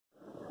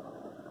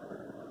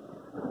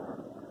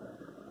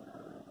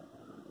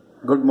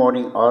Good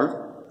morning all.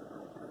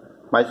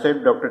 Myself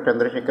Dr.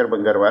 Chandrasekhar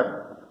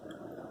Bangarwar,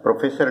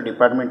 Professor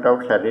Department of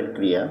Sharir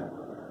Kriya,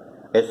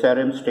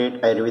 SRM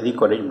State Ayurvedic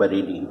College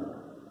Bareilly.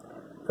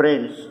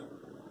 Friends,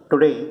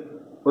 today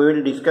we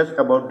will discuss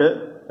about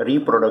the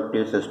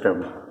reproductive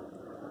system.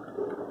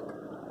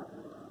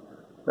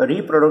 A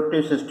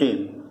reproductive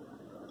system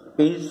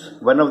is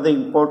one of the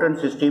important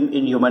systems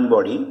in human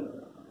body.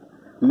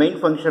 Main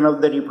function of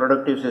the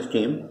reproductive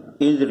system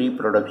is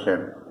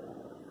reproduction.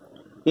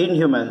 In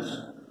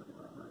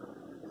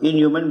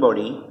human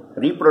body,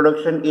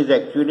 reproduction is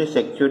actually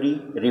sexual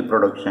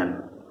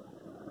reproduction.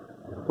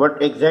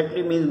 What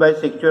exactly means by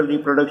sexual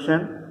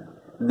reproduction?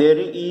 There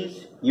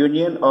is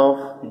union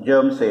of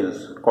germ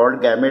cells called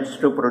gametes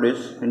to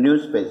produce new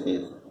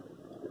species.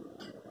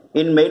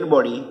 In male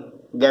body,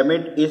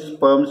 gamete is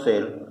sperm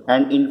cell,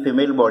 and in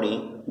female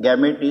body,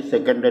 gamete is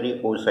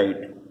secondary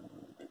oocyte.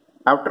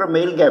 After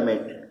male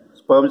gamete,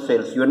 sperm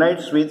cells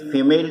unites with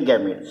female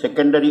gamete,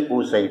 secondary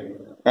oocyte,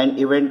 an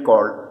event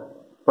called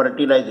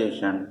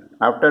fertilization,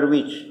 after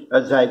which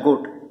a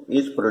zygote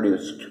is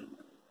produced.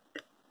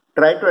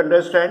 Try to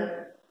understand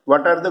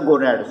what are the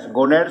gonads.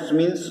 Gonads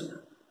means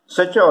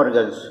such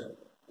organs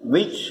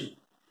which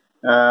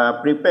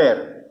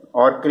prepare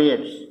or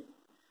creates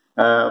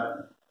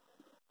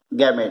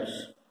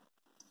gametes.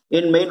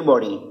 In male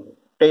body,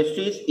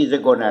 testes is a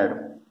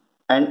gonad,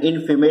 and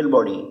in female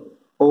body,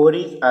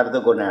 ovaries are the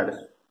gonads.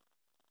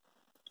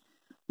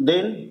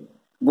 Then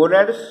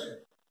gonads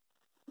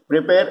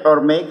prepare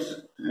or makes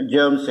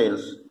germ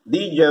cells.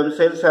 These germ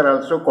cells are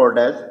also called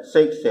as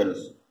sex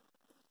cells.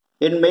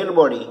 In male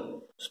body,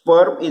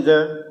 sperm is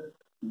a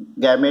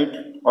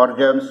gamete or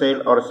germ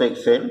cell or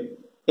sex cell.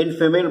 In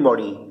female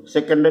body,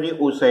 secondary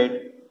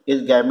oocyte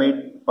is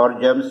gamete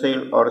or germ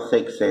cell or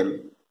sex cell.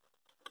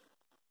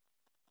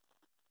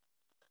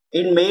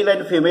 In male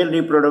and female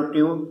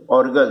reproductive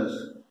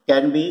organs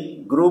can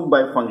be grouped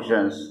by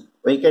functions.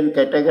 We can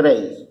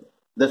categorize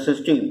the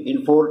system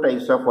in 4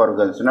 types of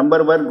organs.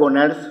 Number 1,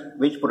 gonads,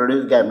 which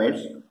produce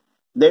gametes,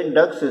 then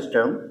duct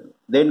system,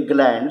 then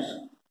glands,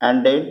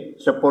 and then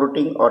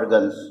supporting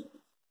organs.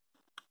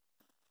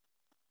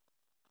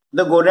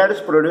 The gonads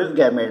produce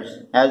gametes,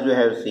 as we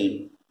have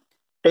seen.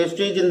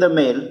 Testes in the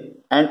male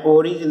and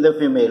ovaries in the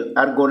female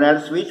are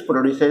gonads which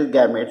produces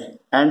gametes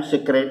and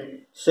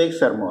secrete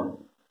sex hormone.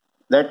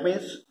 That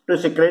means to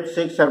secrete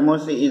sex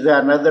hormones is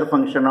another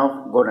function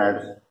of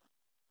gonads.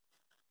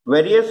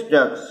 Various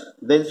ducts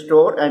then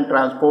store and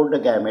transport the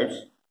gametes,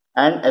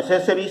 and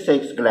accessory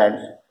sex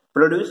glands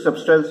produce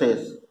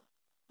substances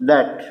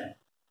that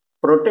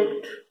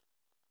protect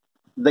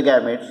the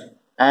gametes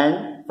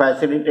and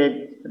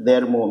facilitate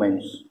their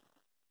movements.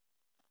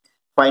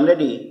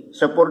 Finally,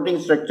 supporting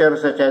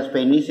structures such as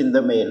penis in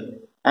the male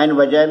and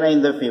vagina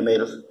in the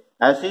females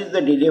assist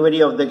the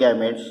delivery of the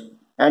gametes,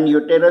 and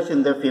uterus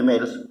in the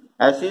females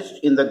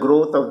assist in the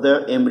growth of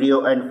the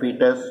embryo and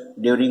fetus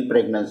during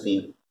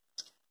pregnancy.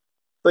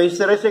 तो इस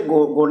तरह से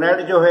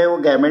gonad जो है वो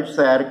gametes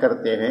तैयार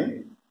करते हैं.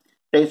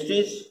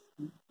 टेस्टिस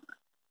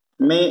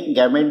में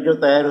गैमेट जो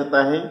तैयार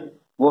होता है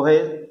वो है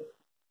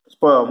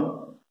स्पर्म,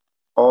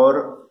 और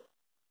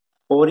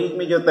ओवरीज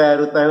में जो तैयार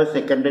होता है वो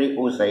सेकेंडरी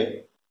oocyte.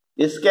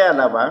 इसके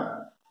अलावा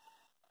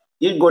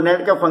इस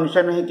गोनाड का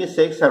फंक्शन है कि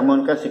सेक्स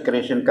हार्मोन का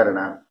सिक्रेशन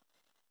करना.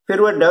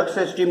 फिर वह डक्ट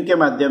सिस्टम के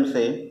माध्यम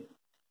से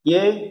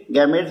ये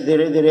गैमेट्स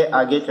धीरे धीरे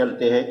आगे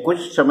चलते हैं.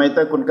 कुछ समय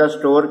तक उनका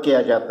स्टोर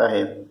किया जाता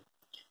है.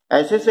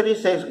 एक्सेसरी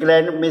सेक्स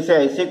ग्लैंड में से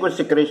ऐसे कुछ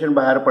सिक्रेशन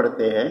बाहर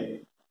पड़ते हैं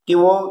कि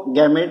वो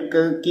गैमेट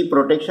की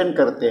प्रोटेक्शन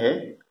करते हैं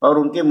और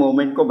उनके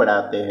मूवमेंट को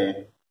बढ़ाते हैं.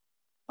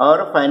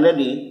 और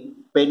फाइनली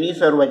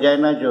पेनिस और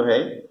वजाइना जो है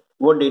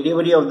वो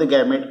डिलीवरी ऑफ द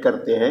गैमेट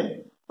करते हैं,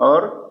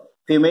 और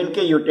फीमेल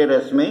के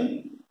यूटेरस में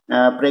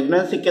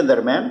प्रेगनेंसी के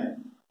दरमियान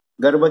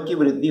गर्भ की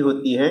वृद्धि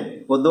होती है.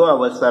 वो 2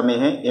 अवस्था में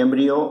है,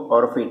 एम्ब्रियो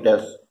और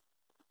foetus.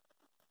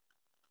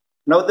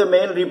 Now the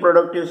male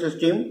reproductive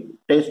system,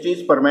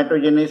 testes,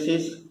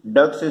 spermatogenesis,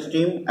 duct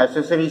system,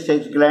 accessory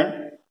sex gland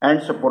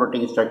and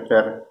supporting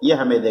structure, ये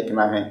हमें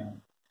देखना है.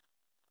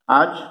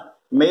 आज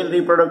मेल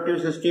रिप्रोडक्टिव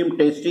सिस्टम,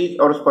 टेस्टिस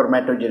और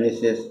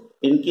स्पर्मेटोजेनेसिस,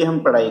 इनकी हम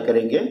पढ़ाई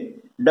करेंगे.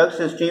 Duct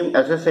system,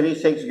 accessory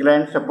sex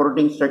gland,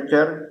 supporting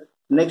structure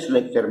next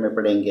lecture में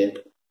पढ़ेंगे.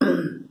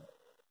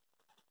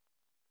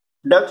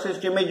 डक्ट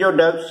सिस्टम में जो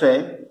डक्ट्स है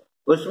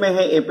उसमें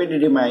है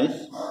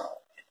एपिडिडिमाइस,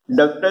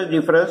 डक्टस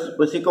डिफरेंस,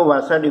 उसी को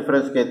वासा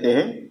डिफरेंस कहते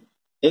हैं.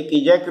 एक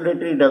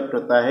इजैकुलेटरी डक्ट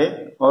होता है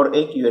और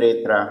एक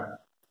यूरेथ्रा.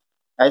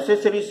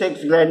 एक्सेसरी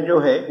सेक्स ग्लैंड जो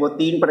है वो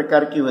 3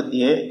 प्रकार की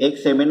होती है. एक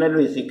सेमिनल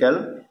वेसिकल,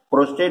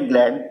 प्रोस्टेट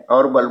ग्लैंड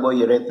और बल्बो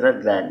यूरेथ्रा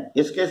ग्लैंड.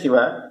 इसके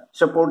सिवा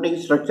सपोर्टिंग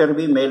स्ट्रक्चर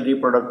भी मेल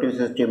रिप्रोडक्टिव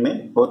सिस्टम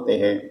में होते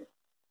हैं.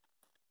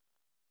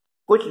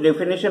 कुछ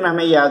डेफिनेशन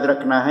हमें याद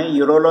रखना है.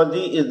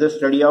 Urology is the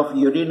study of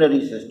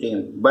urinary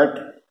system,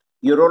 but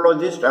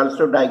urologists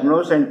also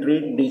diagnose and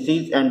treat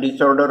disease and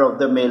disorder of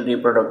the male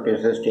reproductive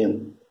system.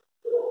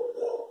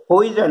 Who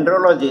is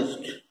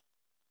andrologist?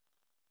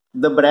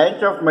 The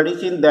branch of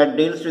medicine that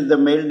deals with the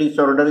male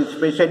disorder,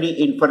 especially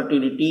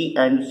infertility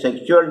and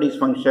sexual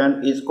dysfunction,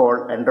 is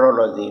called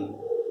andrology.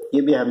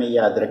 ये भी हमें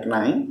याद रखना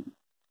है.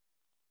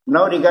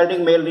 Now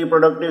regarding male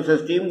reproductive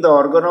system, the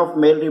organ of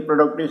male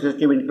reproductive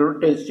system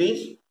include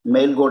testes,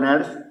 male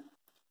gonads,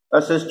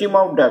 a system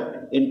of duct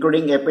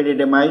including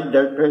epididymis,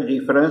 duct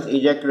deferens,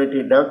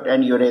 ejaculatory duct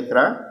and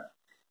urethra,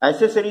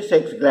 accessory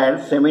sex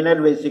glands,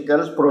 seminal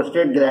vesicles,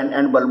 prostate gland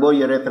and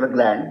bulbourethral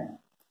gland,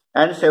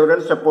 and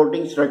several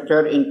supporting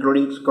structure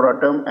including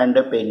scrotum and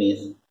the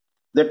penis.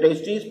 The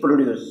testes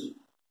produce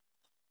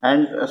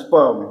and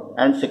sperm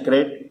and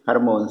secrete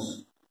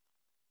hormones.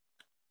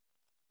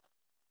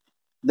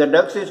 The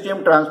duct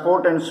system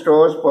transport and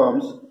store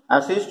sperms,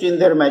 assist in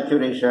their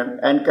maturation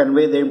and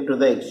convey them to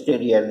the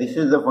exterior. This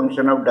is the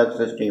function of duct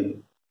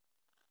system.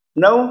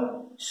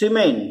 Now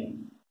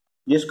semen,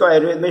 जिसको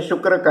आयुर्वेद में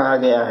शुक्र कहा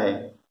गया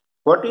है,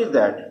 what is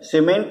that?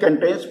 Semen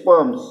contains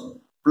sperms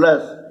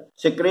plus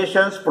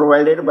secretions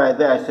provided by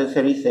the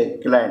accessory sex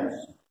glands.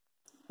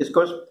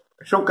 इसको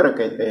शुक्र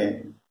कहते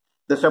हैं.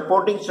 The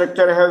supporting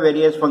structure have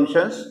various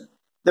functions.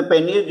 The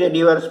penis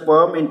delivers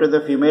sperm into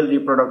the female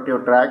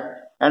reproductive tract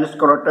and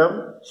scrotum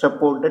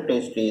support the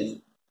testes.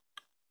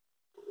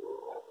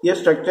 ये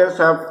structures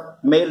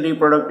आप male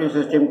reproductive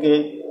system के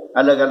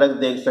अलग अलग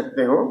देख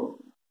सकते हो.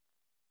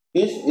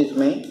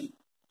 इसमें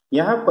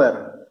यहाँ पर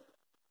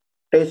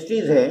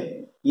टेस्टिस है,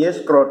 ये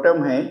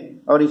स्क्रोटम है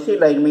और इसी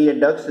लाइन में ये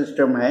डक्ट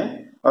सिस्टम है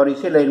और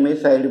इसी लाइन में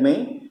साइड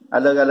में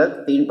अलग अलग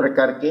 3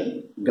 प्रकार के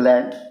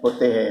ग्लैंड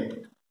होते हैं.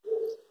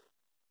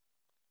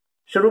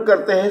 शुरू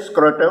करते हैं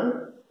scrotum.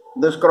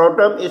 The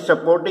scrotum is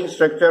supporting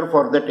structure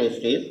for the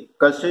testes,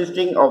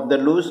 consisting of the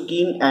loose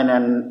skin and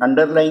an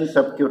underlying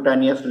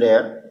subcutaneous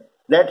layer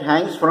that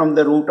hangs from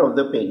the root of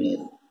the penis.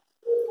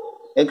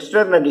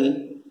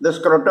 Externally, the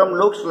scrotum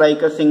looks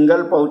like a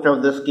single pouch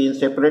of the skin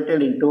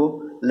separated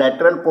into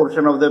lateral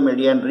portion of the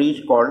median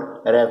ridge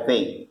called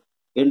raphe.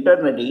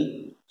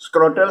 Internally,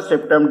 scrotal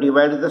septum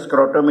divides the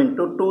scrotum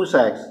into 2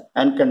 sacs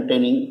and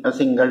containing a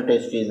single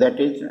testis, that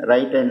is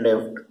right and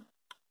left.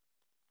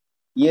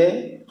 ये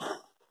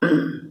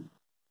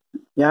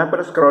यहाँ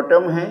पर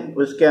scrotum है,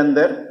 उसके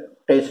अंदर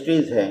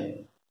testis है,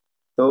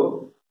 तो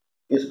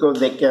इसको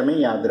देख के हमें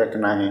याद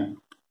रखना है.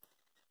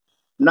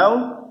 Now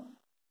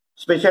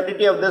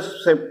speciality of the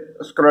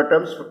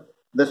scrotums,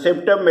 the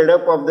septum made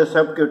up of the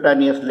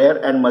subcutaneous layer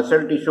and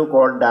muscle tissue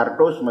called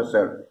dartos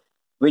muscle,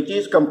 which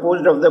is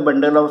composed of the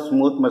bundle of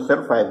smooth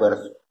muscle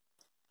fibers.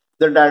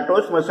 The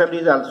dartos muscle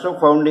is also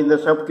found in the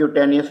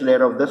subcutaneous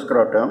layer of the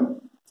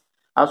scrotum.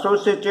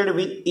 Associated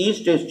with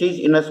each testis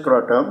in a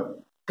scrotum,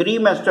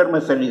 cremaster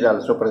muscle is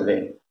also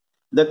present.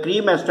 The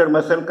cremaster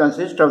muscle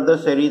consists of the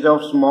series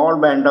of small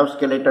band of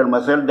skeletal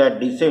muscle that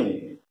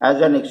descend as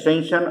an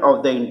extension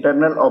of the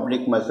internal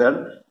oblique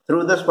muscle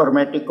through the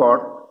spermatic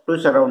cord to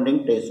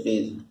surrounding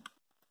testes.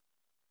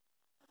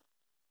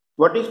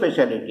 What is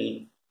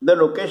speciality? The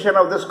location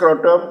of the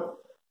scrotum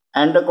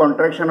and the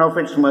contraction of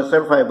its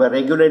muscle fiber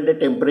regulate the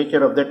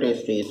temperature of the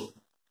testes.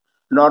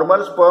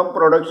 Normal sperm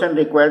production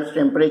requires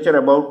temperature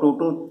about 2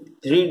 to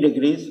 3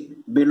 degrees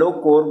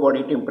below core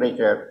body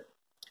temperature.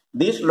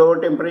 This lower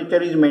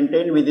temperature is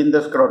maintained within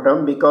the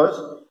scrotum because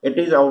it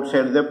is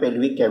outside the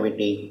pelvic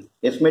cavity.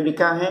 इसमें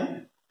लिखा है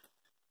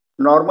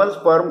normal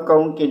sperm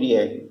count के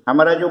लिए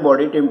हमारा जो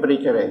body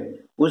temperature है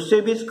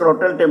उससे भी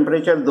स्क्रोटल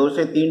टेम्परेचर 2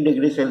 से 3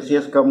 डिग्री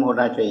सेल्सियस कम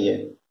होना चाहिए.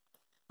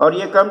 और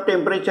ये कम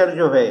टेम्परेचर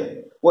जो है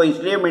वो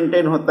इसलिए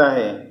मेंटेन होता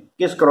है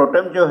कि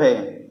स्क्रोटम जो है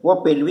वो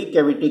पेल्विक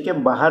कैविटी के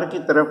बाहर की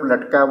तरफ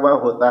लटका हुआ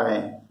होता है.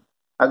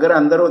 अगर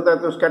अंदर होता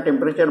तो उसका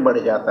टेम्परेचर बढ़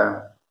जाता.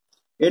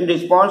 In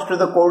response to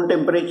the cold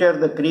temperature,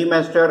 the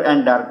cremaster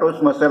and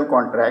dartos muscle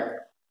contract.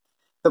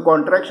 The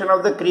contraction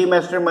of the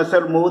cremaster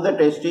muscle move the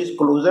testes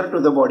closer to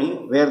the body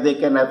where they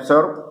can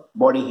absorb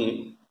body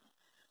heat.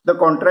 The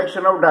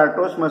contraction of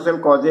dartos muscle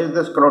causes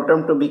the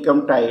scrotum to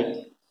become tight,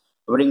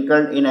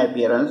 wrinkled in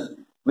appearance,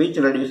 which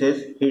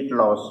reduces heat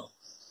loss.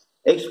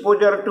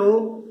 Exposure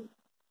to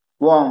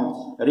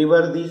warmth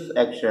reverse this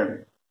action.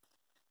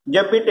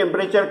 जब भी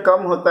temperature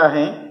कम होता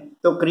है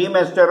तो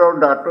cremaster और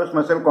dartos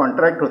muscle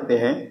contract होते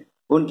हैं.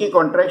 उनकी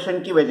contraction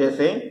की वजह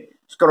से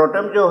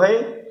स्क्रोटम जो है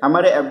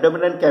हमारे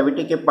एब्डोमिनल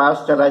कैविटी के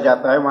पास चला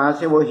जाता है, वहाँ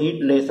से वो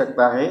हीट ले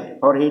सकता है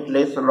और हीट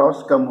लेस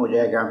लॉस कम हो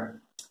जाएगा.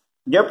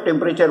 जब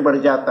टेम्परेचर बढ़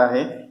जाता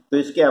है तो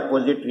इसके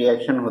अपोजिट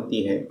रिएक्शन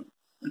होती है.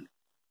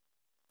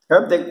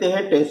 अब देखते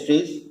हैं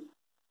testis,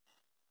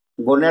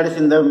 gonads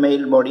in the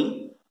mail body.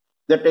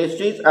 The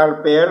testes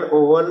are paired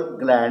oval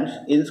glands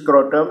in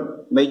scrotum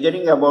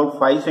measuring about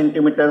 5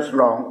 centimeters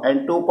long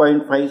and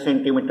 2.5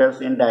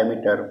 centimeters in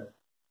diameter.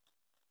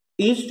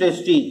 Each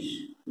testis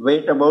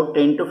weight about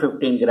 10 to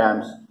 15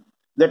 grams.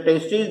 The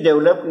testes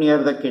develop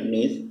near the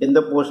kidneys in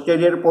the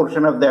posterior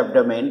portion of the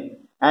abdomen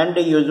and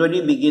they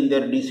usually begin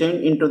their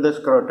descent into the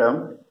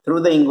scrotum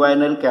through the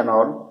inguinal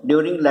canal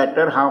during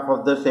latter half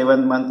of the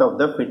 7th month of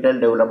the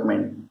fetal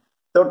development.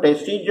 तो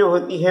testis जो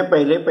होती है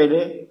पहले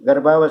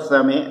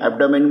गर्भावस्था में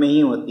abdomen में ही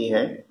होती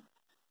है.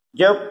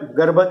 जब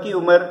गर्भ की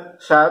उम्र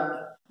 7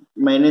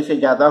 महीने से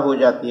ज़्यादा हो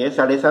जाती है,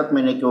 7.5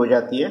 महीने की हो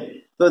जाती है,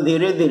 तो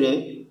धीरे धीरे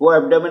वो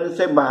एब्डोमेन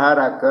से बाहर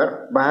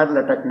आकर बाहर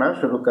लटकना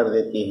शुरू कर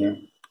देती हैं.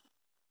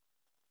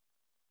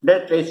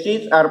 The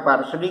testes are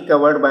partially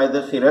covered by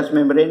the serous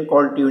membrane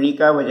called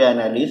tunica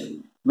vaginalis,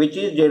 which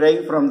is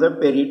derived from the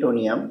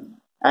peritoneum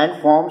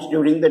and forms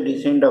during the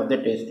descent of the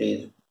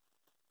testes.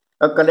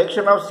 A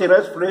collection of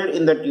serous fluid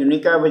in the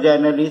tunica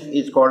vaginalis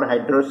is called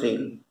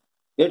hydrocele.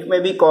 It may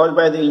be caused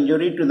by the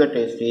injury to the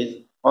testes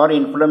or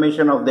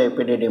inflammation of the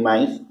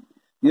epididymis.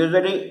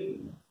 Usually,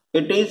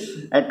 it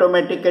is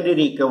automatically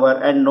recover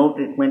and no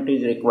treatment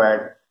is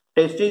required.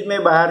 Testis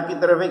में बाहर की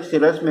तरफ एक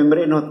सिरस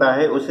membrane होता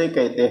है, उसे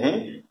कहते हैं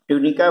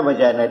ट्यूनिका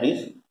वजाइनालिस।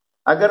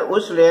 अगर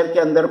उस लेयर के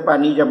अंदर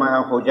पानी जमा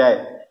हो जाए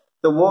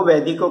तो वो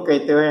व्याधि को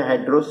कहते हैं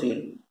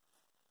हाइड्रोसील।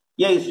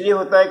 यह इसलिए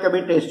होता है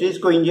कभी टेस्टिस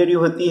को इंजरी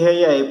होती है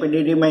या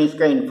एपिडिडिमाइस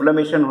का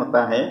इन्फ्लेमेशन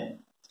होता है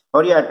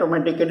और ये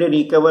ऑटोमेटिकली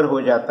रिकवर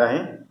हो जाता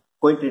है,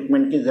 कोई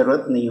ट्रीटमेंट की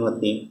जरूरत नहीं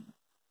होती।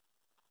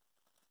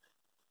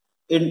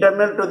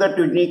 Internal to the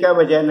tunica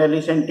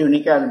vaginalis and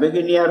tunica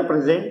albuginea are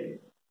present.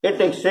 It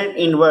extends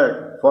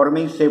inward,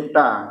 forming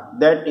septa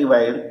that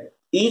divide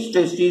each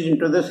testis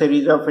into the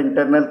series of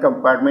internal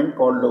compartments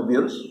called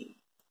lobules.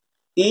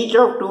 Each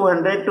of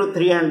 200 to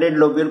 300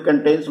 lobules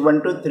contains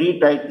 1 to 3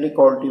 tightly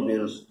coiled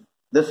tubules,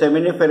 the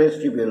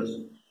seminiferous tubules,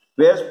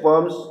 where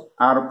sperms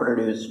are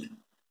produced.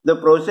 The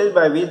process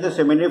by which the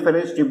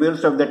seminiferous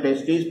tubules of the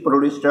testis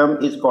produce sperm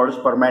is called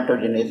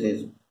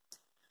spermatogenesis.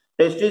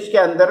 Testis के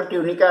अंदर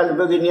tunica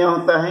अल्बुगिनिया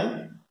होता है,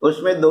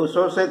 उसमें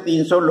 200 से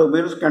 300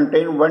 lobules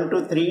contain 1 to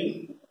 3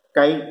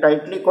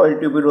 tightly coiled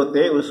tubule होते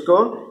हैं, उसको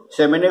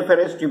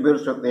seminiferous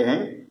tubules होते हैं।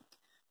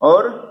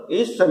 और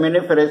इस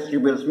सेमिनिफेरस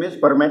ट्यूब्यूल्स में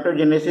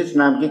स्पर्मेटोजेनेसिस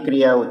नाम की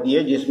क्रिया होती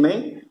है जिसमें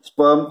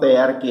स्पर्म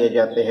तैयार किए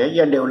जाते हैं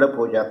या डेवलप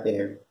हो जाते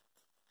हैं।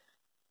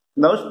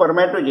 Now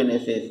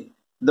spermatogenesis,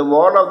 the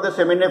wall of the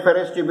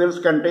seminiferous tubules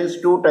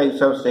contains 2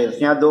 types of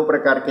sales. यहाँ 2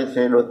 प्रकार के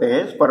सेल होते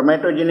हैं,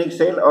 स्पर्मेटोजेनिक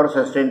सेल और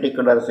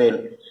सस्टेंटिकुलर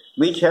cell,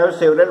 which have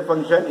several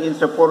functions in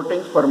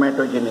supporting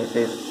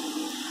spermatogenesis.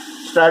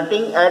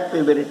 Starting at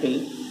puberty,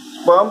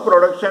 sperm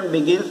production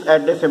begins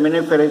at the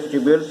seminiferous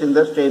tubules in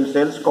the stem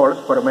cells called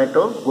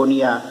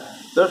spermatogonia.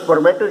 तो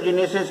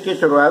spermatogenesis की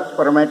शुरुआत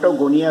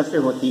spermatogonia से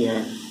होती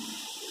है।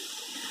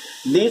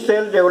 These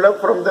cells develop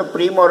from the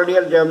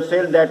primordial germ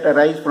cell that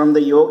arise from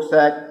the yolk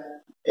sac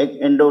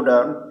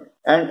endoderm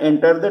and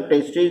enter the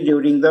testes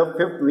during the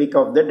 5th week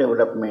of the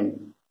development.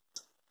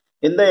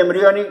 In the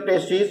embryonic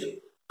testes,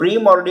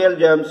 primordial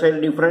germ cell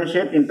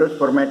differentiate into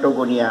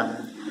spermatogonia,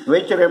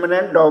 which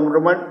remain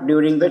dormant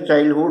during the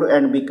childhood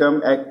and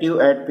become active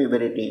at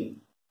puberty.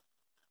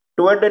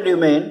 Toward the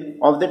lumen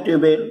of the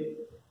tubule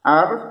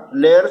are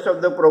layers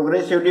of the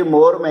progressively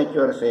more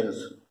mature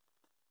cells.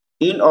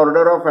 In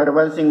order of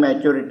advancing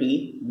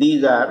maturity,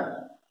 these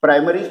are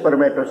primary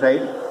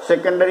spermatocyte,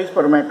 secondary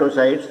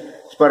spermatocytes,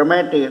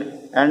 spermatid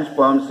and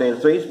sperm cells.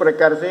 So इस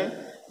प्रकार से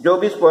जो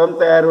भी sperm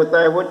तैयार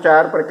होता है वो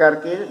 4 प्रकार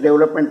के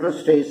डेवलपमेंटल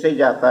स्टेज से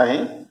जाता है।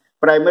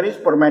 प्राइमरी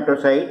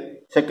स्पर्मेटोसाइट,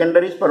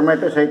 सेकेंडरी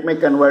स्पर्मेटोसाइट में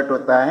कन्वर्ट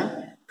होता है,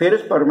 फिर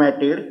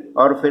स्पर्मेटिड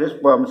और फिर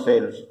sperm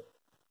cells.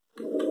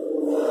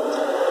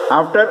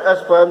 After a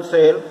sperm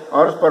cell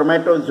और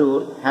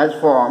स्पर्मेटोजोर has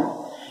form,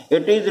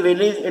 it is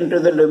release into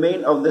the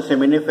lumen of the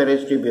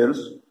seminiferous tubules,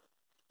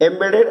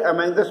 embedded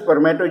among the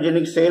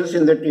स्पर्मेटोजेनिक sales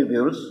in the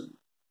tubules.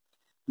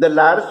 The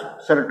large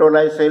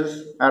सर्टोलाई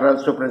sales are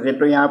also present.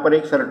 तो यहाँ पर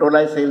एक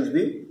सर्टोलाई sales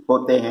भी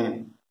होते हैं।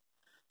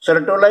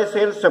 Sertoli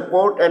cells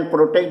support and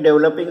protect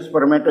developing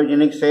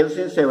spermatogenic cells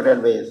in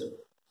several ways.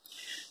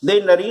 They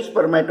nourish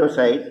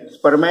spermatocyte,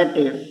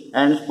 spermatid,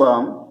 and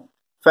sperm,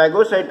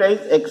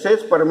 phagocytize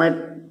excess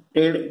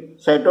spermatid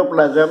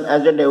cytoplasm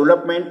as the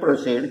development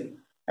proceeds,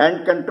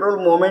 and control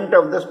movement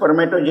of the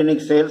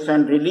spermatogenic cells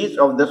and release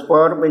of the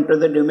sperm into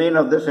the domain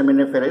of the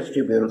seminiferous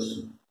tubules.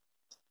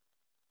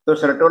 तो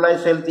सर्टोलाई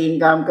cell 3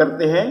 काम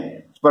करते हैं,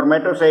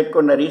 spermatocyte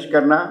को nourish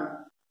करना,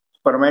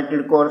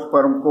 spermatid को और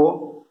sperm को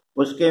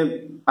उसके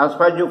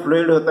आसपास जो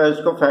फ्लूइड होता है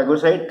उसको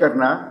फैगोसाइट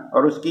करना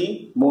और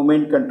उसकी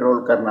मूवमेंट कंट्रोल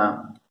करना।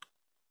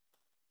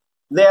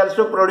 They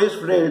also produce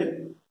fluid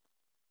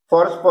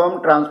for sperm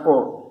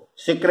transport,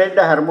 secret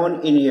the hormone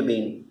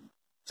inhibin.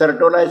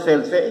 सर्टोलाई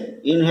cell से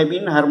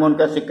इनहिबिन हार्मोन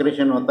का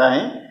सिक्रेशन होता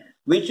है,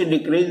 विच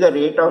decrease the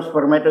rate of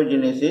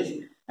spermatogenesis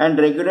and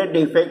regulate the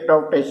effect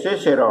of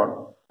testosterone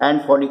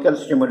and follicle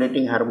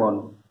stimulating hormone.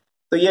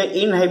 तो ये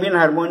inhibin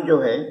hormone जो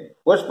है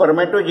वो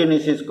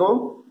spermatogenesis को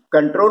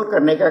कंट्रोल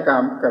करने का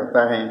काम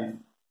करता है।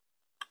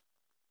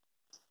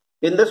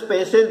 In the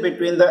spaces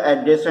between the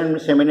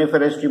adjacent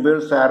seminiferous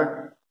tubules are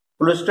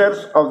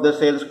clusters of the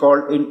cells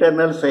called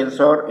internal cells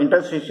और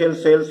interstitial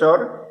cells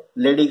और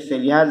Leydig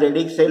cell। यहाँ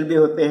Leydig cell भी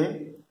होते हैं।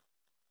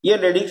 ये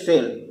Leydig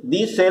cell,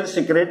 these cells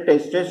secrete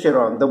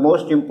testosterone, the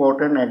most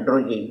important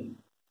androgen.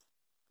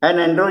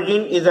 An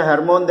androgen is a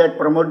hormone that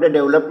promotes the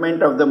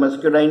development of the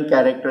masculine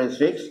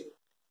characteristics.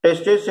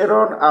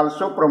 Testosterone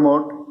also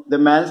promote the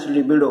man's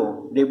libido.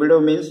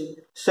 Libido means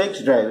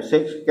sex drive,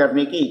 sex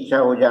करने की इच्छा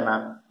हो जाना।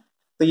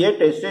 तो ये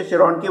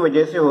testosterone की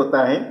वजह से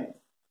होता है।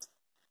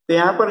 तो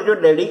यहाँ पर जो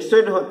लेडिक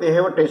सेल होते हैं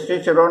वो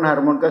टेस्टोस्टेरोन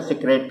हार्मोन का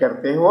सिक्रेट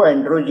करते हैं, वो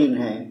एंड्रोजिन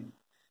है।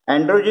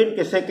 एंड्रोजिन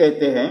किसे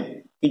कहते हैं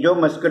कि जो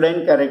मस्कुलाइन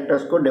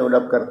कैरेक्टर्स को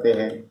डेवलप करते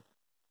हैं।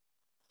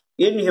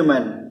 In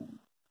human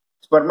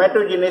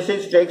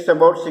Spermatogenesis takes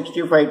about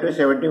 65 to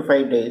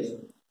 75 days.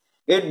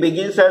 It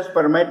begins as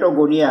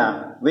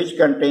spermatogonia which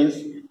contains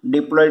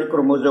diploid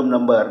chromosome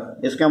number.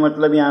 इसका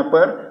मतलब यहाँ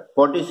पर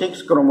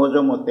 46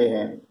 क्रोमोसोम होते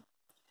हैं.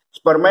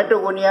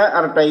 Spermatogonia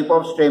are type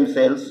of stem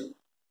cells.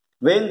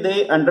 When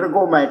they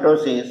undergo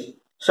mitosis,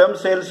 some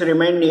cells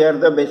remain near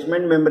the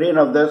basement membrane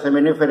of the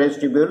seminiferous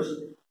tubules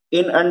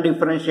in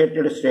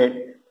undifferentiated state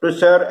to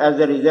serve as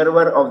a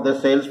reservoir of the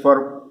cells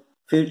for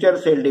future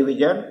cell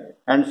division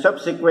and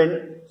subsequent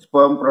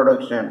sperm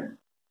production.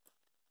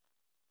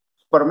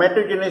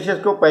 Spermatogenesis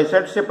को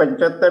 65 से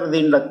 75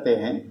 दिन लगते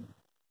हैं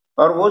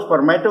और वो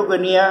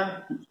spermatogonia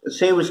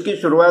से उसकी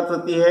शुरुआत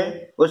होती है.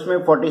 उसमें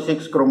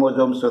 46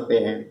 क्रोमोसोम्स होते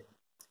हैं.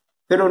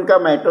 फिर उनका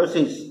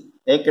माइटोसिस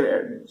एक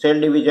सेल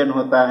डिवीजन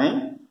होता है.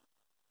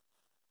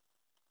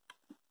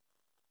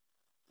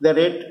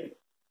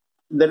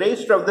 The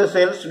rest of the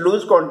cells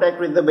lose contact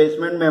with the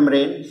basement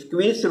membrane,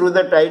 squeeze through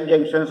the tight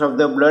junctions of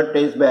the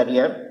blood-taste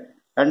barrier,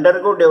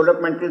 undergo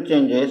developmental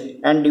changes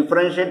and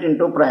differentiate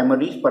into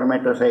primary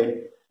spermatocyte.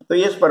 तो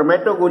ये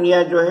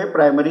spermatogonia जो है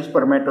primary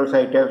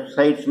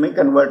spermatocytes में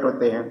convert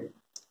होते हैं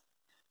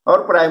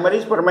और primary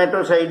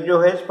spermatocyte जो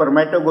है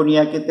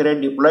स्पर्मेटोगोनिया की तरह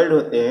डिप्लॉयड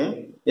होते हैं.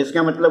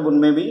 इसका मतलब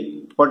उनमें भी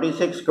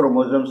 46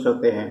 क्रोमोसोम्स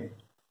होते हैं.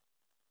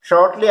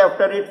 Shortly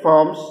after it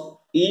forms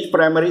each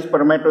primary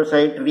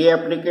spermatocyte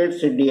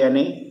रीएप्लिकेट्स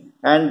DNA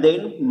and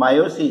then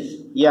meiosis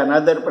या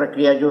अनदर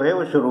प्रक्रिया जो है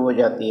वो शुरू हो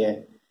जाती है.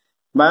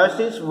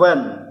 Meiosis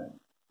 1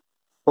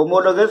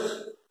 homologous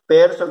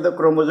pairs of the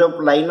chromosome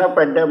line up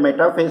at the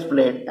metaphase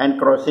plate and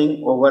crossing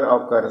over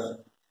occurs.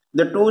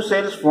 The two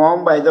cells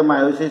formed by the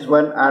meiosis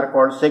 1 are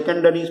called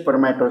secondary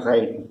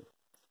spermatocyte.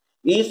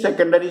 Each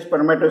secondary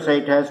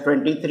spermatocyte has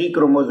 23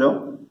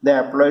 chromosomes, the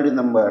haploid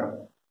number.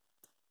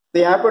 तो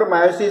यहाँ पर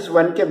meiosis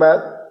 1 के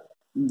बाद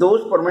दो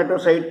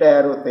spermatocyte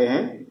तैयार होते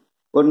हैं.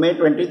 उनमें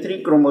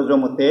 23 क्रोमोसोम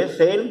होते हैं.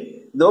 सेल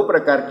दो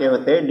प्रकार के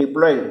होते हैं,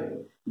 डिप्लॉइड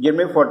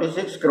जिनमें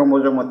 46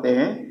 क्रोमोसोम होते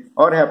हैं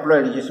और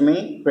हैप्लॉइड जिसमें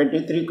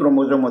 23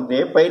 क्रोमोसोम होते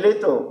हैं. पहले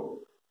तो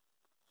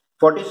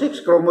 46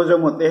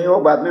 क्रोमोसोम होते हैं, वो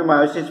बाद में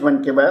मायोसिस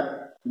 1 के बाद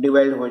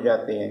डिवाइड हो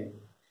जाते हैं.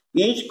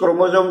 Each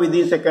chromosome with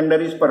the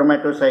secondary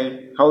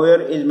spermatocyte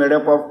however is made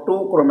up of 2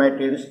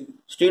 chromatids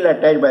still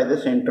attached by the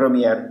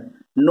centromere.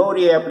 No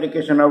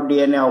रीएप्लिकेशन of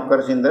DNA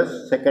occurs in the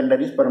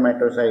secondary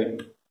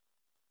spermatocyte.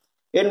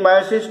 In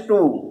meiosis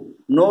 2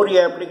 no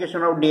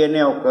reapplication of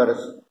DNA occurs.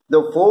 The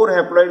 4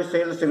 haploid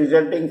cells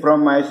resulting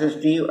from meiosis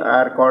II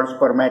are called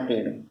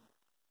spermatid.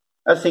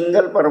 A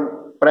single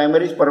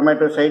primary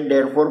spermatocyte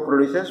therefore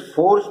produces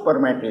 4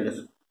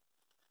 spermatids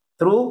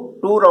through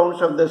 2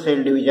 rounds of the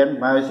cell division,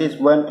 meiosis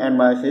I and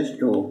meiosis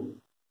II.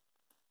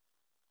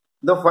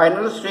 The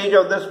final stage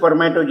of the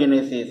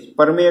spermatogenesis,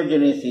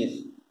 spermiogenesis,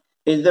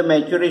 is the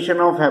maturation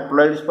of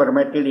haploid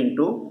spermatid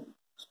into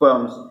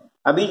sperms.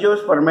 अभी जो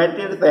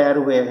spermatid तैयार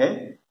हुए हैं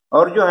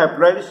और जो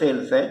haploid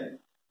cells है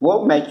वो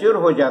mature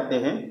हो जाते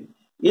हैं.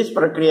 इस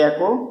प्रक्रिया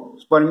को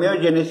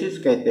स्पर्मियोजेनेसिस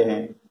कहते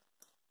हैं.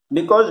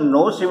 Because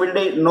no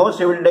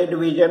civil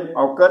division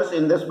occurs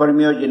in the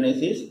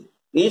spermiogenesis,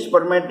 each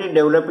spermatid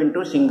develop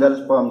into single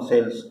sperm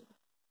cells.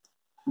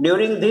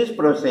 During this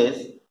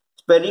process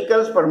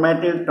spherical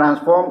spermatid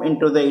transform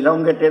into the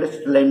elongated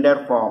slender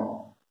form.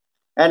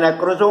 An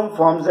acrosome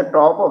forms the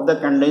top of the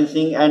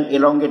condensing and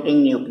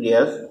elongating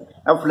nucleus.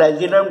 A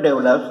flagellum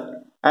develops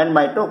and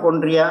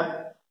mitochondria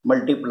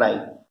multiply.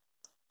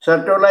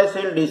 Sertoli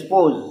cell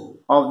dispose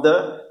of the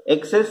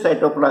excess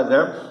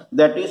cytoplasm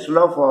that is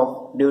sloughed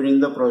off during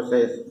the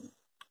process.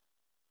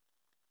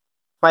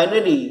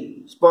 Finally,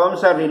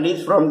 sperms are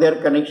released from their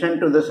connection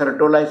to the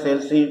Sertoli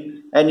cells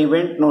in an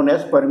event known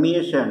as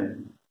spermiation.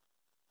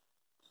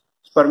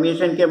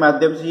 Spermiation के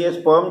माध्यम से ये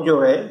sperm जो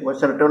है वो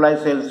सर्टोलाई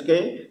sales के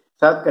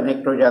साथ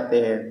connect हो जाते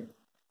हैं.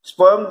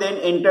 Sperm then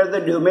enter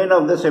the domain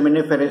of the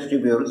seminiferous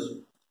tubules.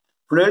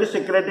 Fluid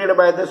secreted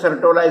by the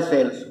Sertoli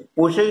cells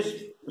pushes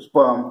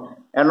sperm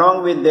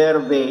along with their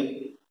way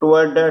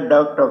toward the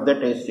duct of the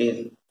testes.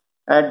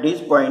 At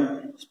this point,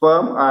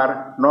 sperm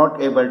are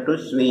not able to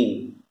swim.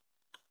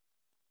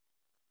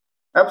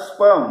 अब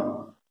sperm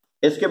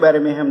इसके बारे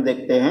में हम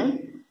देखते हैं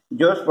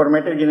जो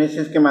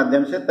spermatogenesis के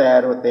माध्यम से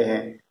तैयार होते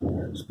हैं.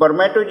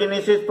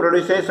 Spermatogenesis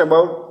produces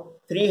about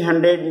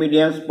 300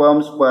 million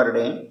sperms per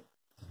day.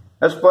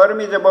 A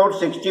sperm is about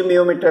 60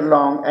 mm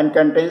long and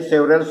contains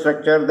several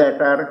structures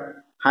that are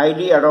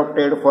highly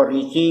adapted for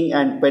reaching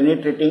and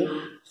penetrating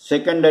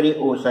secondary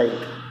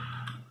oocyte.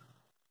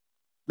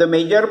 The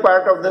major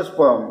part of the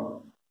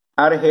sperm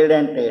are head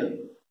and tail.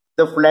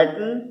 The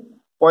flattened,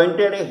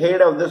 pointed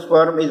head of the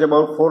sperm is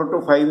about 4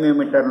 to 5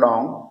 mm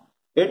long.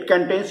 It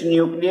contains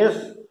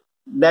nucleus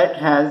that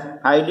has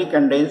highly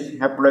condensed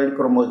haploid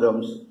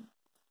chromosomes.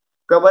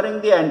 Covering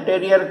the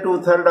anterior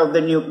 2/3 of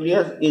the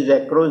nucleus is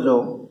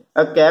acrosome,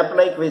 a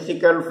cap-like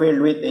vesicle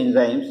filled with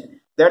enzymes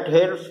that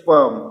help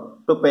sperm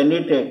to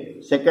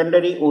penetrate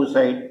secondary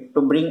oocyte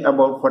to bring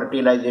about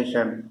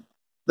fertilization.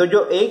 तो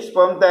जो एक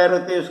sperm तैयार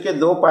होते हैं उसके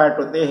 2 part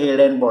होते हैं, head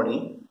and body.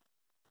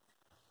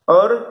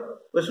 और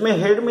उसमें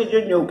हेड में जो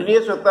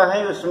न्यूक्लियस होता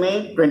है उसमें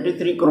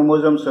 23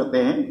 क्रोमोसोम्स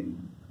होते हैं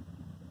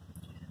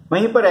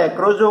वहीं पर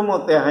एक्रोसोम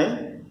होता है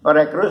और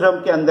एक्रोसोम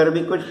के अंदर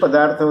भी कुछ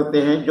पदार्थ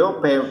होते हैं जो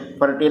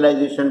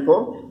फर्टिलाइजेशन को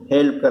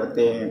हेल्प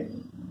करते हैं।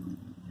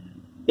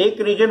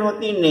 एक रीजन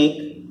होती है नेक।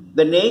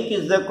 The neck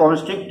is the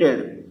constricted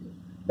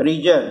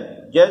reason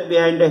just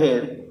behind the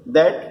head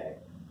that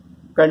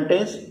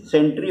contains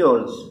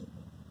centrioles.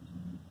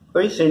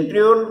 तो इस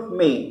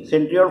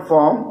centriole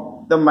form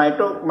the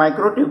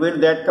microtubule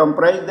that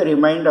comprise the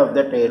remind of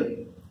the tell.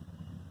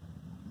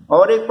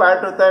 और एक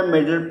पार्ट होता है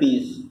middle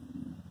piece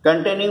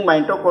containing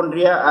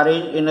mitochondria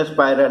arranged in a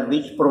spiral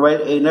which provide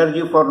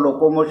energy for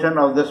locomotion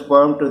of the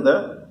sperm to the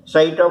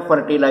site of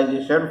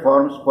fertilization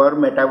for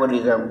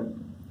metabolism.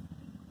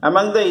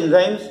 Among the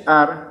enzymes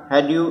are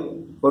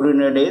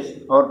hadeurinidase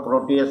or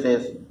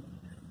proteases.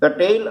 The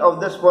tail of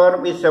the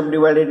sperm is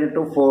subdivided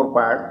into 4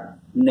 parts: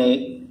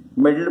 neck,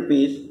 middle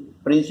piece,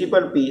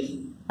 principal piece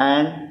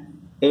and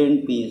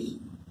end piece.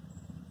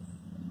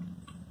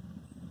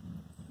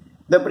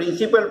 The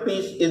principal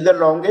piece is the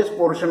longest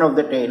portion of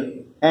the tail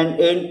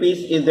and end piece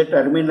is the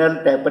terminal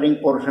tapering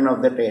portion of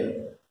the tail.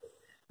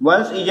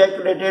 Once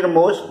ejaculated,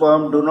 most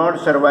sperm do not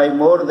survive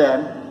more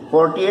than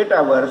 48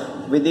 hours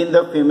within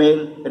the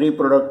female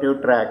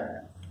reproductive tract.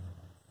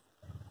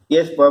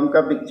 ये sperm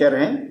का picture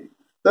है।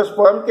 तो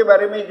sperm के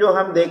बारे में जो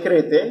हम देख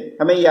रहे थे,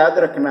 हमें याद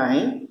रखना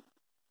है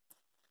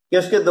कि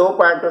उसके 2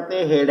 पार्ट होते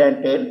हैं, हेड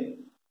एंड टेल।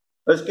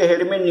 उसके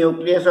हेड में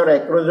न्यूक्लियस और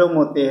एक्रोसोम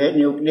होते हैं।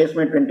 न्यूक्लियस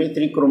में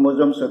 23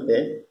 क्रोमोसोम्स होते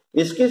हैं।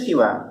 इसके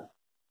सिवा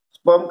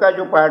स्पर्म का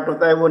जो पार्ट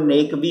होता है वो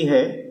नेक भी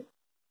है,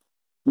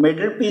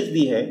 मिडिल पीस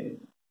भी है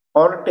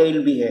और टेल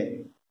भी है।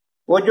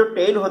 वो जो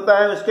टेल होता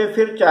है उसके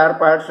फिर 4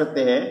 पार्ट्स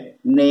होते हैं: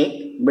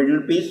 नेक, middle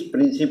piece,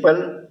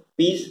 principal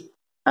piece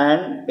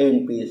and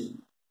and piece.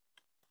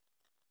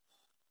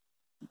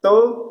 तो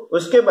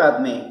उसके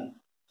बाद में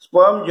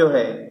स्पर्म जो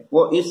है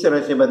वो इस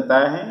तरह से बनता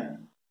है।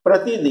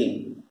 प्रतिदिन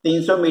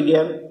 300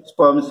 million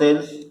sperm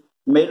cells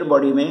mail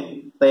body में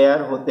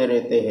तैयार होते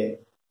रहते हैं।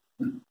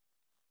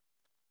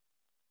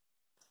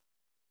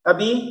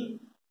 अभी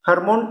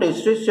हार्मोन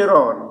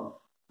टेस्टोस्टेरोन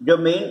जो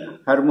मेन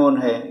हार्मोन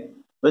है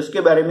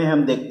उसके बारे में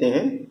हम देखते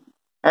हैं।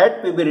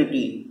 Eight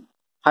प्यूबरिटी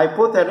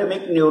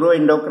hypothalamic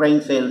neuroendocrine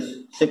sales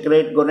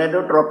secrete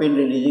gonadotropin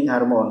releasing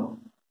hormone.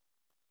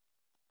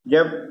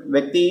 जब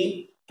व्यक्ति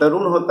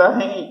तरुण होता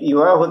है,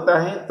 युवा होता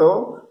है, तो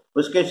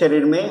उसके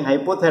शरीर में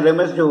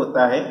हाइपोथैलेमस जो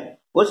होता है,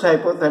 उस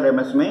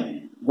हाइपोथैलेमस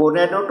में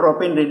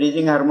गोनेडोट्रोपिन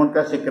रिलीजिंग हार्मोन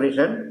का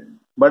सिक्रेशन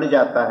बढ़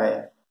जाता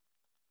है।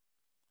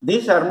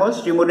 These hormones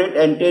stimulate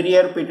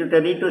anterior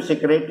pituitary to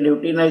secrete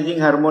luteinizing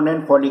hormone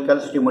and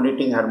follicle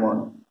stimulating hormone.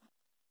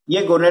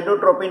 ये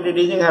गोनेडोट्रोपिन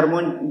रिलीजिंग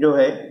हार्मोन जो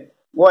है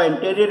वो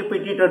एंटीरियर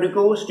पिट्यूटरी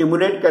को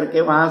स्टिमुलेट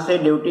करके वहां से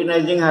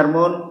ल्यूटिनाइजिंग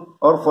हार्मोन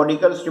और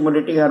फॉलिकल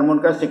स्टिमुलेटिंग हार्मोन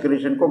का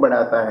सिक्रेशन को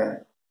बढ़ाता है।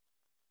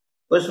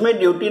 उसमें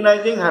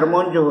ल्यूटिनाइजिंग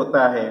हार्मोन जो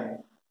होता है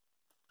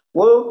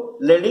वो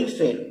लेडिंग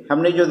सेल,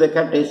 हमने जो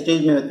देखा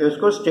टेस्टिस में होते हैं,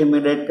 उसको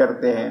स्टिमुलेट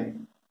करते हैं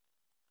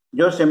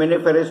जो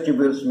सेमिनिफेरस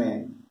ट्यूब्यूल्स में है।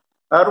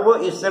 और वो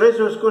इस तरह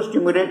से उसको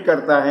स्टिमुलेट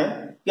करता है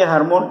कि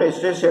हार्मोन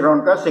टेस्टोस्टेरोन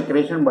का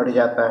सिक्रेशन बढ़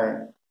जाता है।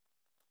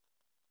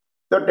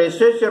 तो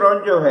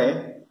टेस्टोस्टेरोन जो है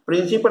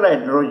प्रिंसिपल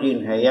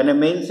एंड्रोजन है, यानी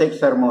मेन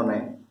सेक्स हार्मोन है,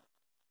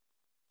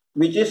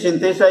 which is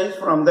synthesized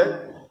from the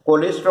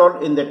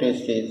cholesterol in the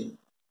testis.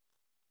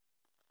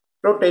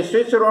 तो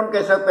टेस्टोस्टेरोन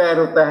कैसा तैयार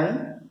होता है?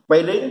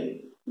 पहले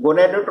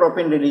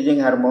गोनेडोट्रोपिन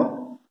रिलीजिंग हार्मोन,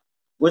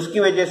 उसकी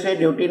वजह से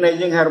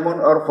ल्यूटिनाइजिंग हार्मोन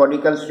और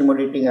follicle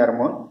stimulating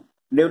hormone.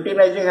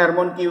 Luteinizing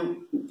hormone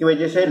की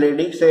वजह से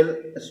लेडिक सेल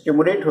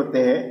स्टिमुलेट होते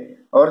हैं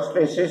और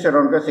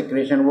टेस्टोस्टेरोन का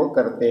सिक्रेशन वो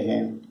करते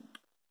हैं।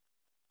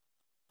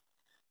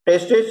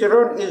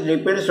 Testosterone is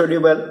lipid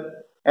soluble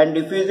and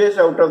diffuses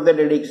out of the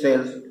Leydig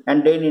cells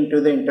and then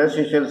into the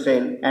interstitial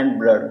cell and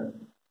blood.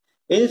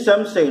 In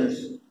some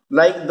cells,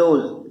 like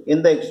those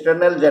in the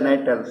external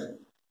genitals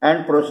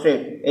and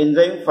prostate,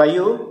 enzyme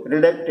 5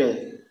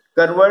 reductase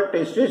convert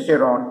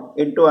testosterone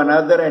into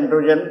another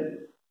androgen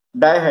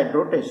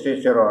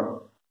dihydrotestosterone.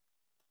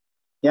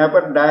 यहाँ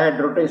पर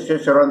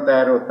dihydrotestosterone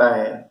तैयार होता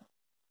है।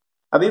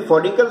 अभी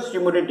follicle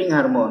stimulating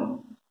hormone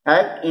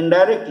act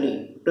indirectly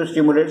to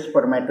stimulate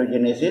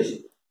spermatogenesis.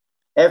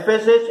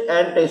 FSH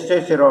and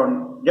testosterone,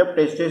 जब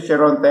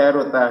testosterone तैयार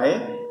होता है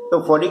तो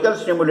फॉलिकल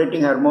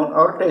स्टिमुलेटिंग हार्मोन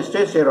और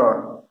टेस्टोस्टेरोन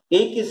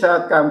एक ही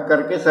साथ काम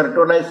करके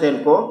सर्टोलाइज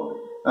सेल को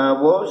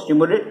वो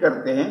स्टिमुलेट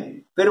करते हैं।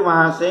 फिर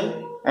वहां से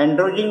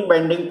एंड्रोजन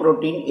बाइंडिंग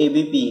प्रोटीन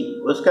एबीपी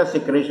उसका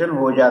सिक्रेशन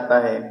हो जाता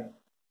है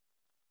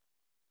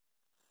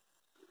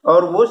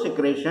और वो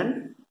सिक्रेशन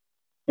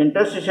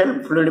इंटरस्टिशियल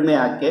फ्लूइड में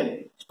आके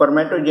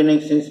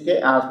स्पर्मेटोजेनेसिस के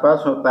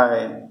आसपास होता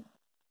है।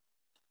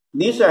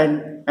 This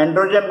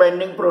androgen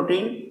binding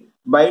protein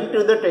bind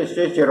to the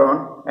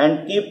testosterone and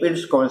keep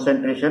its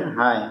concentration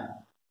high.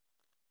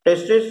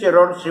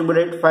 Testosterone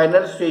stimulate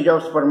final stage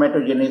of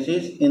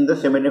spermatogenesis in the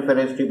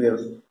seminiferous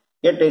tubules.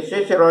 ये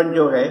टेस्टोस्टेरोन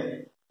जो है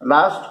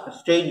लास्ट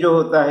स्टेज जो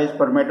होता है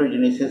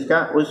स्पर्मेटोजेनेसिस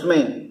का,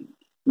 उसमें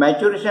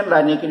मैच्योरेशन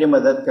लाने के लिए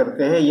मदद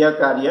करते हैं। यह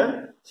कार्य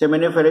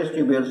सेमिनिफेरस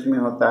ट्यूब्यूल्स में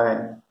होता है।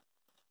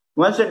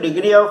 Once a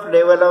degree of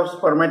level of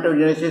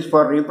spermatogenesis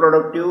for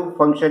reproductive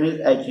function is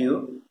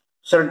achieved,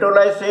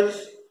 Sertoli cells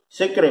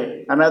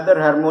secrete another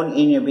hormone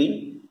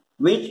inhibin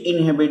which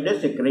inhibit the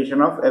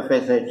secretion of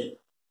FSH.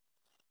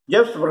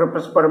 जब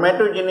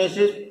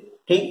स्पर्मेटोजेनेसिस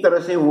ठीक तरह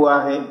से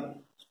हुआ है,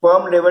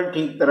 स्पर्म लेवल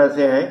ठीक तरह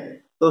से है,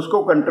 तो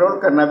उसको कंट्रोल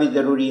करना भी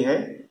जरूरी है।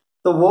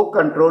 तो वो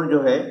कंट्रोल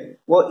जो है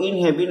वो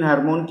इनहिबिन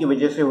हार्मोन की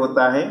वजह से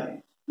होता है।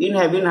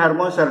 इनहिबिन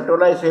हार्मोन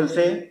सर्टोला सेल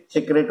से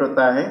सिक्रेट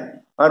होता है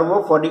और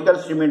वो फॉलिकल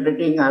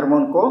स्टिमुलेटिंग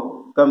हार्मोन को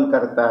कम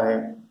करता है।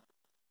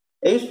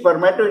 इस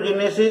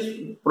स्पर्मेटोजेनेसिस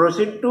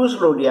प्रोसीड टू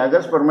स्लोली,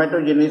 अगर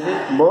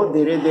स्पर्मेटोजेनेसिस बहुत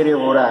धीरे धीरे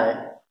हो रहा है,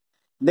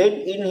 then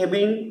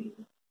inhibin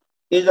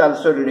is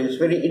also reduce,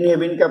 फिर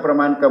इनहिबिन का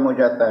प्रमाण कम हो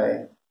जाता है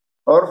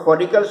और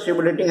फॉलिकल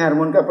स्टिमुलेटिंग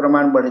हार्मोन का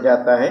प्रमाण बढ़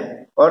जाता है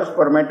और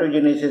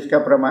स्पर्मेटोजेनेसिस का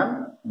प्रमाण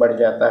बढ़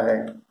जाता है।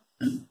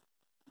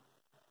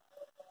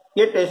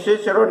 ये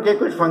टेस्टोस्टेरोन के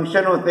कुछ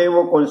फंक्शन होते हैं,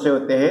 वो कौन से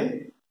होते हैं?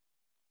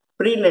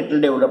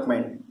 Prenatal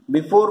development,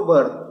 before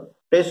birth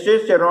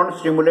testosterone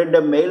stimulate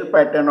the male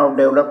pattern of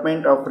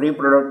development of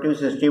reproductive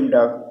system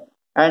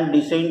duct and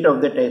descent of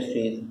the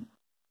testis.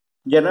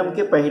 जन्म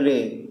के पहले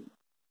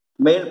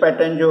मेल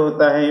पैटर्न जो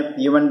होता है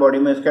ह्यूमन बॉडी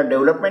में, उसका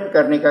डेवलपमेंट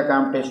करने का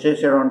काम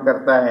टेस्टोस्टेरोन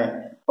करता है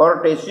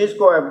और टेस्टिस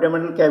को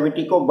एब्डोमिनल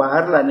कैविटी को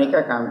बाहर लाने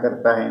का काम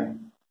करता है।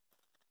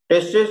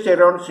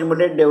 Testosterone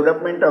stimulate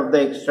development of the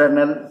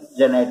external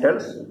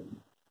genitals.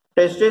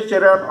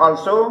 Testosterone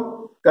also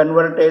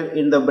converted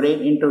in the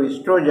brain into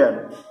estrogen,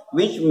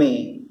 which may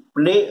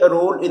play a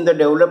role in the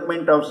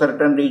development of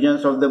certain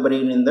regions of the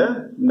brain in the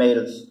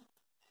males.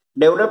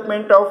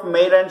 Development of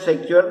male and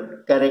sexual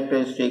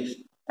characteristics.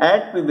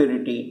 At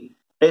puberty,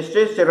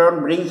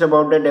 testosterone brings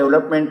about the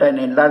development and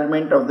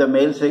enlargement of the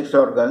male sex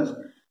organs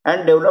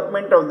and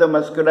development of the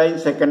masculine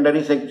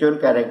secondary sexual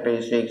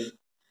characteristics.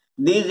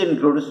 These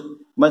includes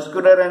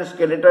muscular and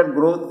skeletal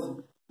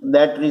growth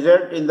that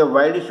result in the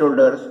wide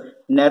shoulders,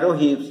 narrow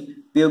hips,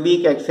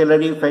 pubic,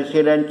 axillary,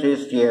 facial and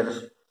chest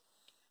hairs.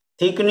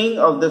 Thickening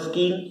of the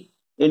skin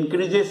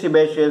increases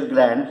sebaceous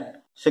gland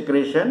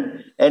secretion,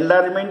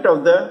 enlargement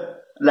of the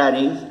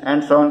larynx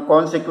and so on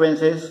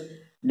consequences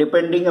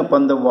depending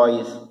upon the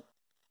voice.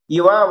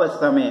 युवा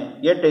अवस्था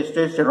में यह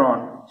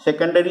testosterone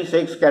secondary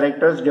sex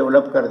characters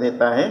develop कर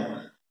देता है।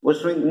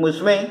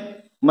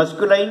 उसमें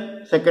masculine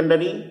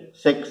secondary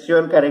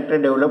sexual character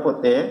develop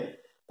होते हैं।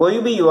 कोई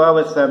भी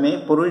युवावस्था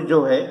में पुरुष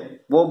जो है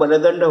वो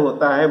बलदंड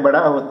होता है, बड़ा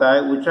होता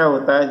है, ऊंचा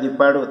होता है,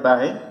 दिपाड़ होता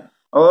है,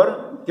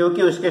 और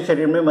क्योंकि उसके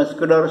शरीर में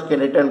मस्कुलर और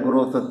स्केलेटल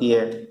ग्रोथ होती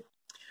है।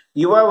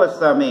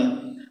 युवावस्था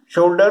में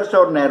शोल्डर्स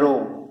और नैरो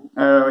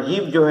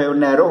हिप जो है वो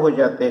नैरो हो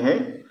जाते हैं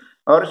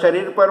और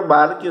शरीर पर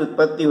बाल की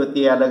उत्पत्ति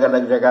होती है अलग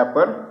अलग जगह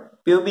पर,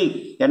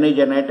 प्यूबिक यानी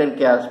जेनाइटल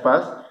के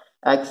आसपास,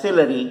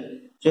 एक्सिलरी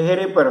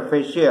चेहरे पर,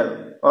 फेशियल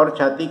और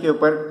छाती के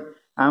ऊपर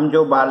हम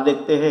जो बाल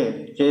देखते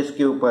हैं चेस्ट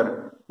के ऊपर,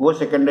 वो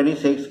सेकेंडरी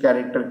सेक्स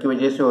कैरेक्टर की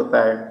वजह से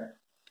होता है।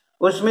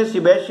 उसमें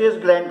सिबेशियस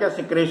ग्लैंड का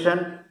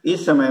सिक्रेशन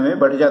इस समय में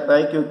बढ़ जाता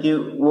है क्योंकि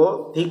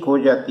वो थिक हो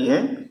जाती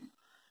है।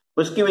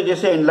 उसकी वजह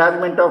से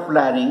enlargement of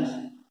लैरिंग्स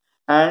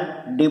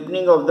and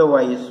deepening of the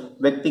voice,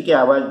 व्यक्ति की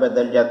आवाज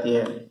बदल जाती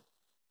है।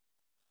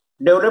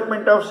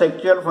 Development of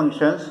sexual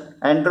functions,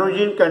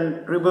 androgen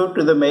contribute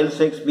to the male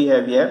sex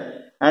behaviour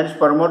and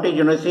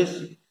spermatogenesis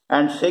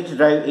and sex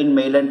drive in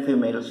male and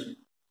females,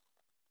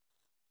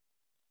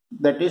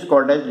 that is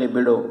called as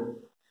libido.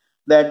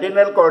 The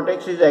adrenal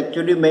cortex is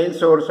actually main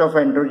source of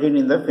androgen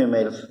in the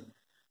females.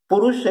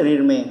 पुरुष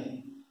शरीर में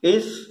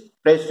इस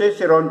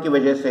testosterone की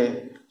वजह से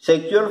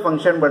sexual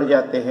function बढ़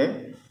जाते हैं,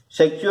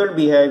 सेक्सुअल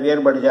बिहेवियर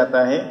बढ़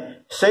जाता है,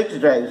 सेक्स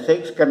ड्राइव,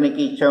 सेक्स करने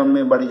की इच्छा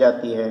उनमें बढ़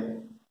जाती है,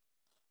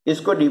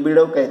 इसको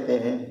लिबिडो कहते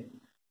हैं।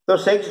 तो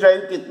सेक्स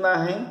ड्राइव कितना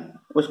है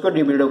उसको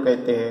लिबिडो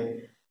कहते हैं।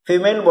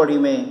 फीमेल बॉडी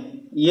में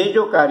ये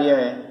जो कार्य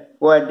है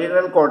वो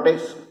एड्रेनल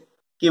कॉर्टेक्स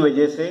की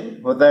वजह से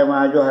होता है,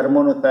 वहाँ जो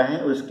हार्मोन होता है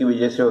उसकी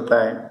वजह से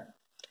होता है।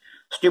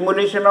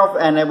 Stimulation of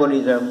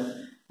anabolism,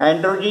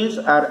 एंड्रोजीन्स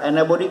are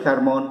anabolic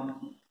hormone,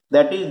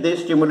 that is they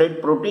stimulate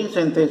protein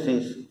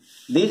synthesis.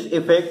 This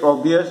effect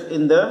obvious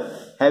in the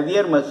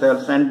heavier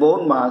muscles and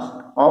bone mass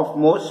of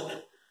most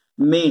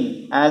main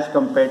as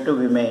compare to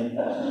women.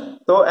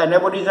 तो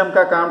एनाबोलिज्म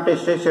का काम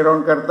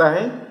टेस्टोस्टेरोन करता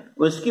है,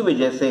 उसकी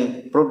वजह से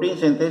protein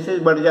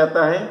synthesis बढ़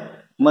जाता है,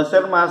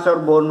 मसल मास और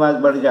बोन मास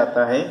बढ़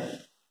जाता है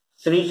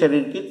स्त्री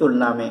शरीर की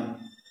तुलना में।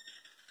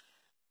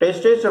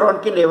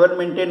 टेस्टोस्टेरोन की लेवल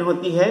मेंटेन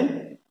होती है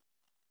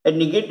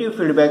नेगेटिव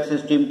फीडबैक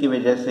सिस्टम की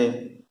वजह से।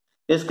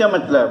 इसका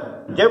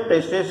मतलब जब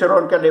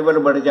टेस्टोस्टेरोन का लेवल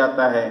बढ़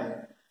जाता है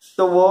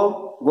तो वो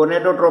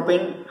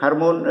gonadotropin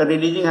hormone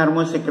releasing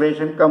hormone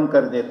secretion कम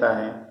कर देता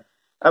है।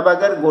 अब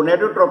अगर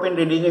गोनेडोट्रोपिन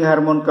रिलीजिंग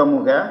हार्मोन कम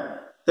हो गया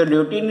तो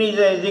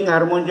ल्यूटिनाइजिंग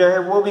हार्मोन जो है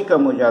वो भी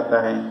कम हो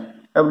जाता है।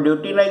 अब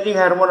ल्यूटिनाइजिंग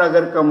हार्मोन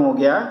अगर कम हो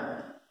गया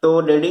तो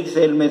लेडिक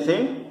सेल में से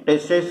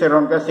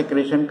टेस्टोस्टेरोन का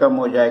सिक्रेशन कम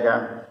हो जाएगा।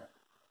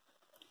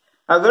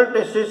 अगर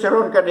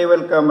टेस्टोस्टेरोन का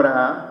लेवल कम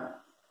रहा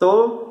तो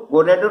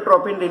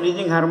गोनेडोट्रोपिन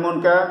रिलीजिंग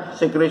हार्मोन का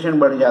सिक्रेशन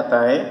बढ़ जाता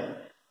है।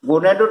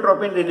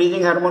 गोनेडोट्रोपिन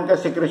रिलीजिंग हार्मोन का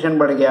सिक्रेशन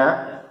बढ़ गया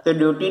तो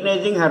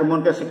ल्यूटिनाइजिंग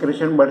हार्मोन का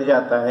सिक्रेशन बढ़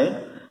जाता है।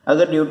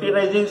 अगर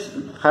ल्यूटिनाइजिंग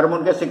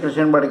हार्मोन का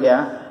सिक्रेशन बढ़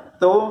गया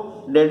तो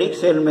लेडिक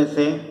सेल में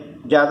से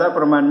ज़्यादा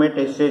प्रमाण में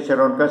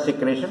टेस्टोस्टेरोन का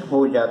सिक्रेशन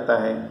हो जाता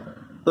है।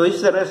 तो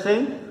इस तरह से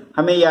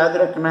हमें याद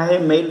रखना है,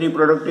 मेल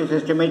रिप्रोडक्टिव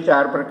सिस्टम में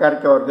 4 प्रकार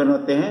के ऑर्गन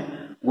होते हैं,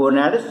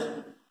 गोनाड्स,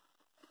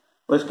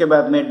 उसके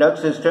बाद में duct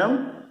system,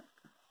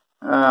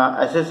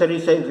 accessory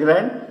sex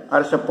gland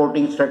और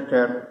सपोर्टिंग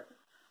स्ट्रक्चर।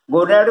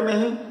 गोनाड में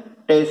ही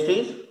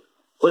टेस्टिस,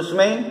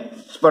 उसमें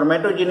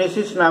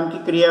स्पर्मेटोजेनेसिस नाम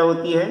की क्रिया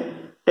होती है,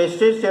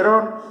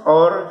 टेस्टोस्टेरोन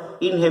और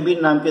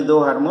इनहिबिन नाम के 2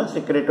 हार्मोन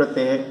सिक्रेट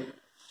होते हैं।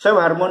 सब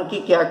हार्मोन की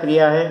क्या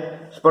क्रिया है,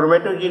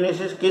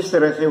 स्पर्मेटोजेनेसिस किस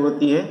तरह से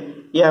होती है,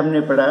 यह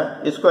हमने पढ़ा।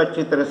 इसको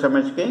अच्छी तरह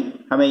समझ के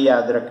हमें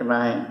याद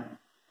रखना है।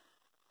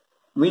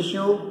 Wish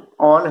you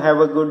all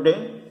have a good day.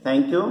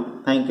 Thank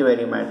you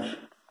very much.